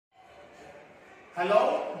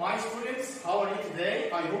Hello, my students. How are you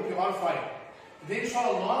today? I hope you are fine. Today,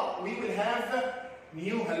 inshallah, we will have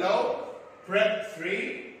new Hello, Prep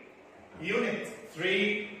 3, Unit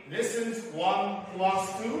 3, Lessons 1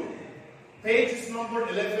 plus 2, pages number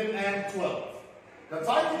 11 and 12. The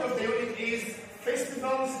title of the unit is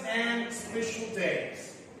Festivals and Special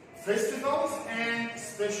Days. Festivals and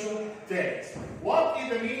Special Days. What is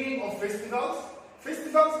the meaning of festivals?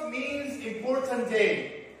 Festivals means important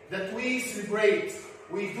day that we celebrate.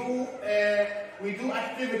 We do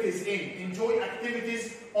activities enjoy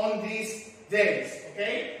activities on these days.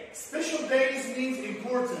 Okay? Special days means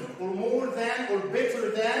important or more than or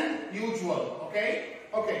better than usual. Okay?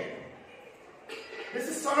 Okay.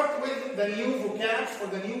 Let's start with the new vocabs or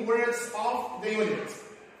the new words of the unit.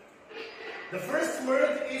 The first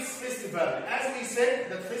word is festival. As we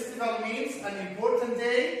said, that festival means an important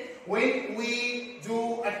day when we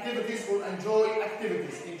do activities or enjoy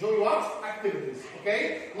activities. Enjoy what? Activities.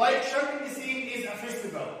 Okay? Like Sham al-Nisim is a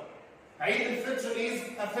festival. Eid al-Fitr is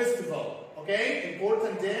a festival. Okay?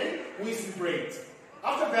 Important day, we celebrate.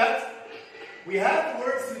 After that, we have the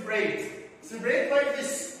word celebrate. Celebrate like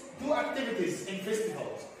this. Do activities in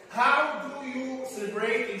festivals. How do you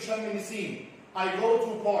celebrate in Sham al-Nisim? I go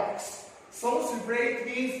to parks. So celebrate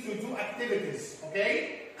means to do activities.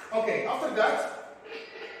 Okay? Okay, after that,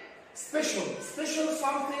 special. Special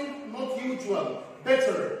something not usual.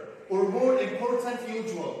 Better or more important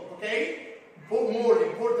usual. Okay? More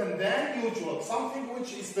important than usual. Something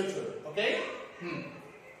which is better. Okay?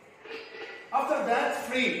 After that,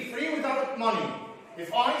 free. Free without money.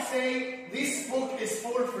 If I say this book is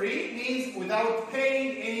for free, means without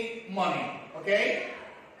paying any money. Okay?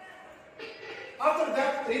 After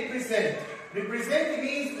that, represent. Represent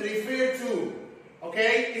means refer to.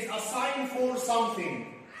 Okay? Is a sign for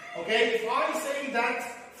something. Okay? If I say that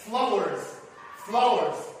flowers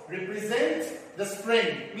represent the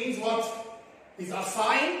spring, means what? Is a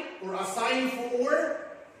sign or a sign for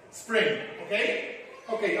spring. Okay?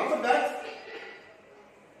 Okay, after that,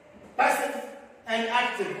 passive and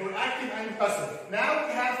active, or active and passive. Now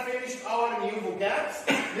we have finished our new vocabs.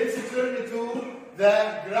 Let's turn to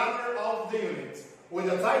the grammar of the unit with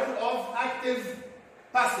the title of active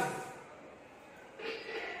passive.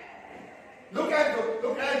 Look at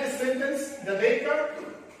the sentence. The baker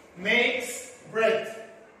makes bread.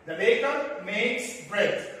 The baker makes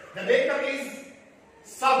bread. The baker is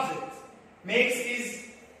subject. Makes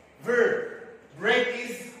is verb. Bread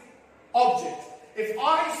is object. If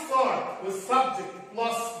I start with subject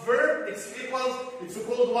plus verb, it's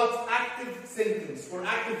called what? Active sentence or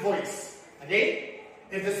active voice. Again,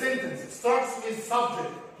 if the sentence starts with subject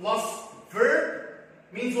plus verb,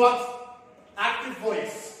 means what? Active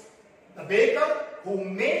voice. The baker who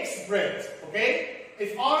makes bread. Okay?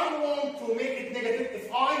 If I want to make it negative,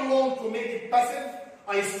 if I want to make it passive,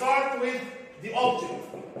 I start with the object.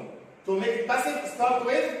 To make it passive, start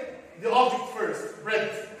with the object first,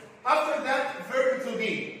 bread. After that, verb to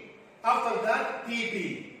be. After that,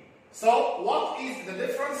 PP. So, what is the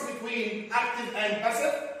difference between active and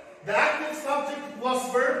passive? The active subject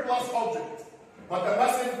plus verb plus object. But the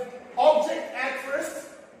passive object at first.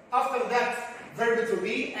 After that, verb to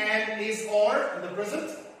be and is or in the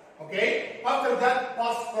present. Okay? After that,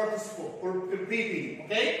 past participle or PP.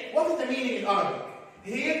 Okay? What is the meaning in Arabic?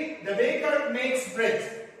 Here, the baker makes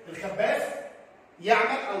bread. الخباز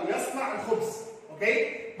يعمل أو يصنع الخبز.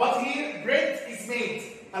 Okay? But here, bread is made.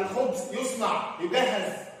 الخبز يصنع,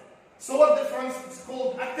 يجهز. So what difference? It's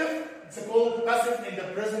called active, it's called passive in the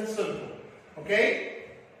present simple. Okay?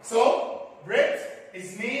 So, bread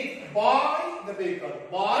is made by the baker.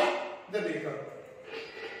 By the baker.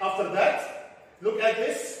 After that, look at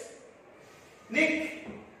this. Nick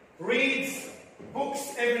reads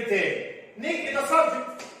books every day. Nick is a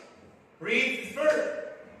subject. Read is verb.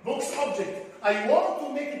 Books object. I want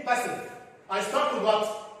to make it passive. I start with what?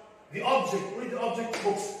 The object. Read the object,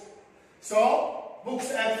 books. So,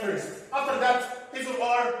 books at first. After that, is or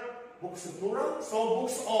are. Books plural. So,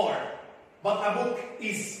 books are. But a book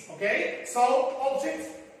is. Okay? So, object.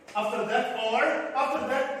 After that, are. After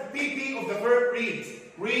that, PP of the verb read.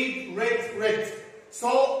 Read, read, read.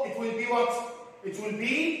 So, it will be what? It will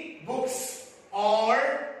be books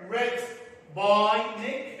are read by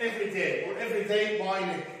Nick every day. Or every day by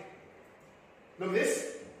Nick. Look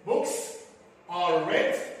this. Books are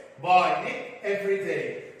read by Nick every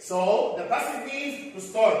day. So, the passive means to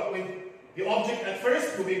start with the object at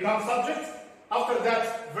first to become subject. After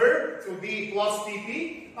that, verb to be plus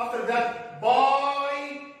PP. After that,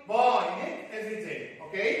 by Nick every day.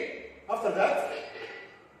 Okay? After that,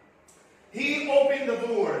 he opened the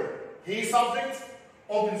door. He subject,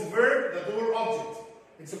 opens verb, the door object.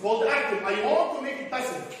 It's called active. I want to make it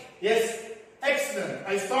passive. Yes. Excellent.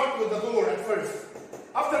 I start with the door at first.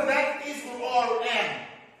 After that, is or are or am.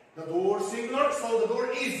 The door singular, so the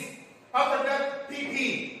door is. After that,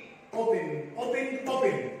 PP. Open, open,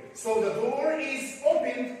 open. So the door is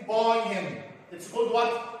opened by him. It's called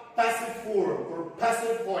what? Passive form or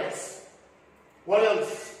passive voice. What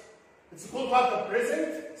else? It's called what? The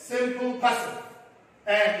present simple passive.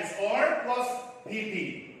 And is are plus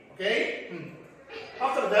PP. Okay?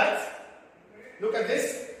 After that, look at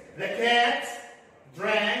this. The cat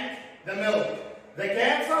drank the milk. The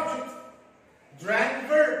cat subject. Drank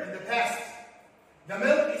verb in the past. The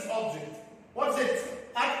milk is object. What's it?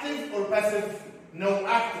 Active or passive? No,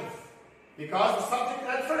 active. Because the subject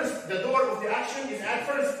at first. The door of the action is at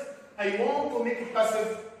first. I want to make it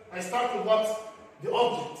passive. I start with what? The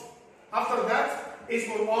object. After that, is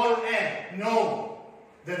or are or am. No.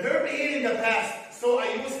 The verb here in the past. So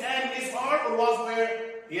I use am, is, are, or was,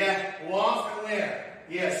 where? Yeah, was and where.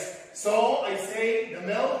 Yes. So I say the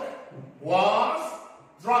milk was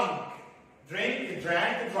drunk. Drink,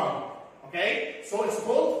 drank, drunk. Okay? So it's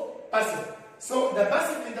called passive. So the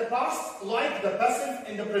passive in the past, like the passive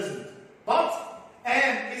in the present. But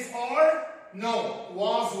am, is, are, no.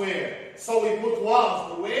 Was, where. So we put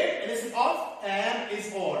was or where instead of am,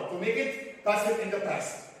 is, are to make it passive in the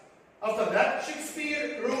past. After that,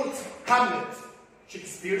 Shakespeare wrote Hamlet.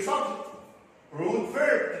 Shakespeare subject. Wrote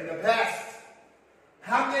verb in the past.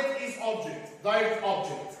 Hamlet is object, direct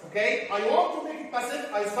object. Okay? I want to make it passive.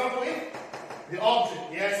 I start with the object.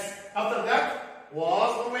 Yes. After that,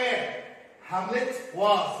 was or where. Hamlet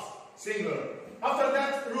was singular. After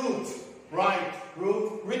that, wrote. Right.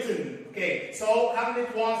 Wrote, written. Okay. So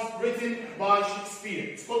Hamlet was written by Shakespeare.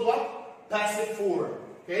 It's called what? Passive form.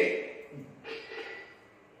 Okay?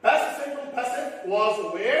 Passive simple passive was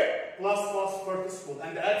or where plus participle.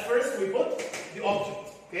 And at first we put the object.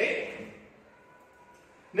 Okay?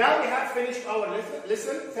 Now we have finished our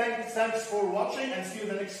lesson. Thanks for watching and see you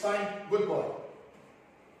the next time. Goodbye.